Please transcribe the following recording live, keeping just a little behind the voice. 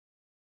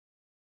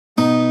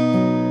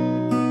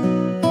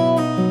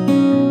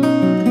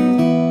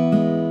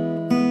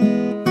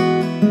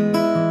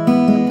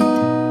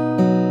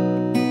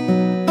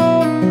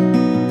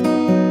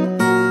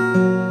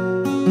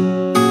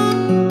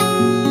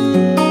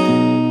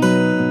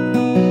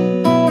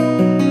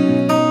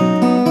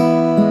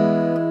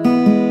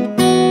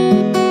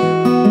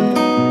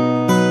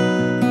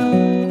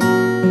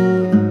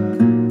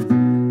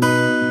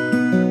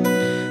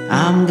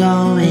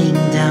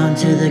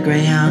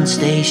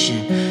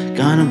station.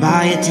 Gonna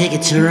buy a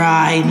ticket to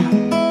ride.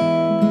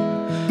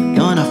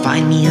 Gonna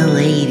find me a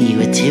lady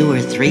with 2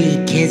 or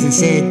 3 kids and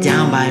sit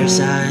down by her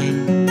side.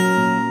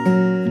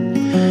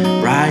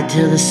 Ride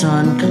till the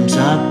sun comes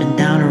up and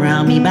down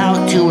around me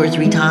about 2 or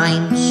 3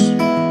 times.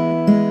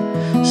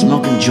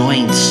 Smoking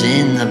joints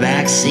in the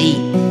back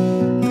seat.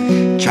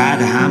 Try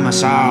to hide my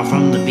sorrow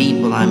from the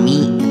people I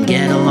meet and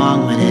get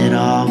along with it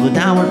all. Go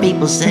down where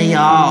people say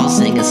all.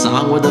 Sing a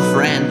song with a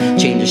friend.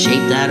 Change the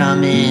shape that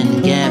I'm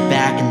in. Get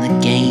back in the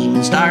game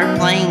and start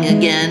playing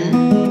again.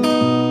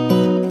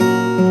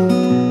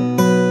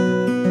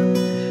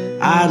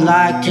 I'd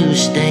like to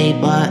stay,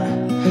 but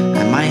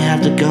I might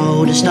have to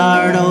go to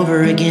start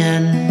over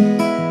again.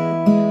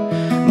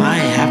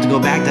 Might have to go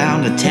back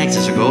down to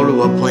Texas or go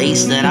to a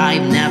place that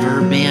I've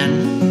never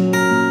been.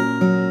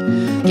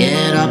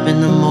 Get up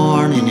in the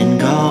morning and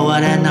go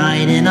out at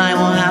night, and I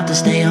won't have to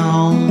stay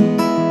home.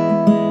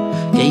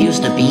 Get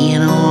used to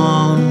being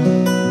alone.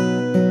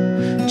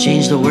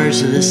 Change the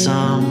words of this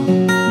song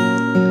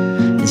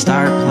and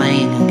start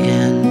playing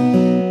again.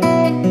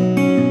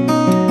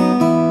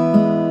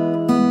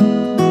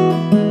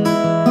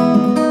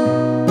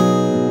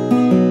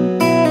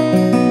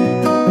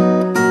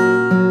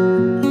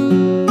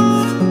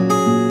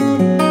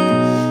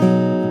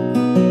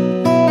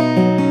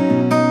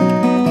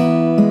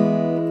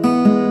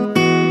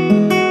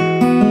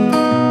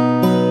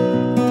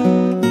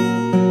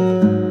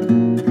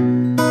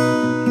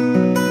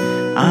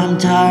 I'm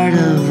tired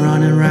of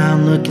running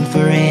around looking for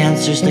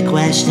answers to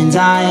questions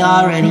I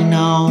already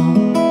know.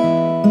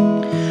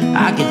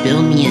 I could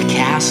build me a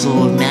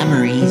castle of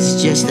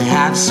memories just to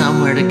have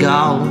somewhere to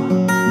go.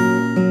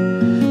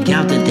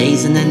 Count the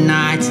days and the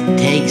nights it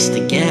takes to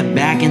get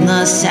back in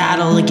the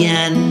saddle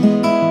again.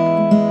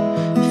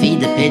 Feed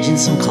the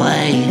pigeons some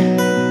clay.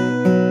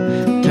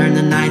 Turn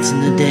the nights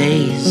into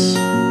days.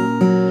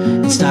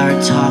 And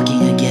start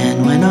talking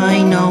again when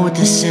I know what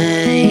to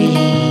say.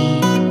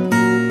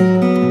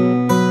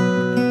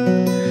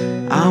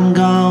 I'm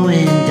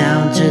going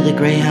down to the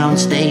Greyhound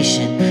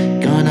station.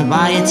 Gonna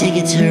buy a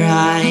ticket to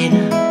ride.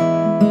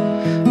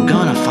 I'm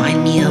gonna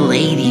find me a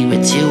lady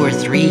with 2 or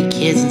 3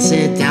 kids and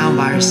sit down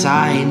by her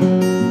side.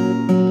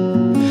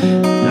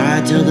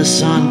 Ride till the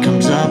sun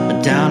comes up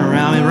and down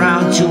around me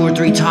around 2 or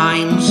 3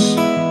 times.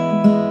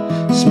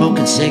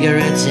 Smoking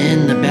cigarettes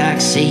in the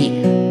back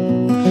seat.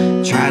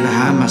 Try to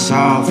hide my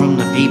sorrow from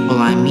the people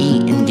I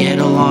meet and get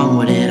along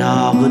with it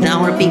all. Go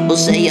down where people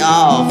say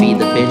all. Feed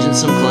the pigeons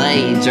some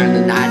clay. Turn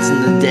the nights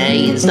into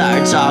day and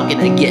start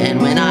talking again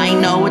when I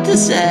know what to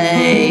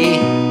say.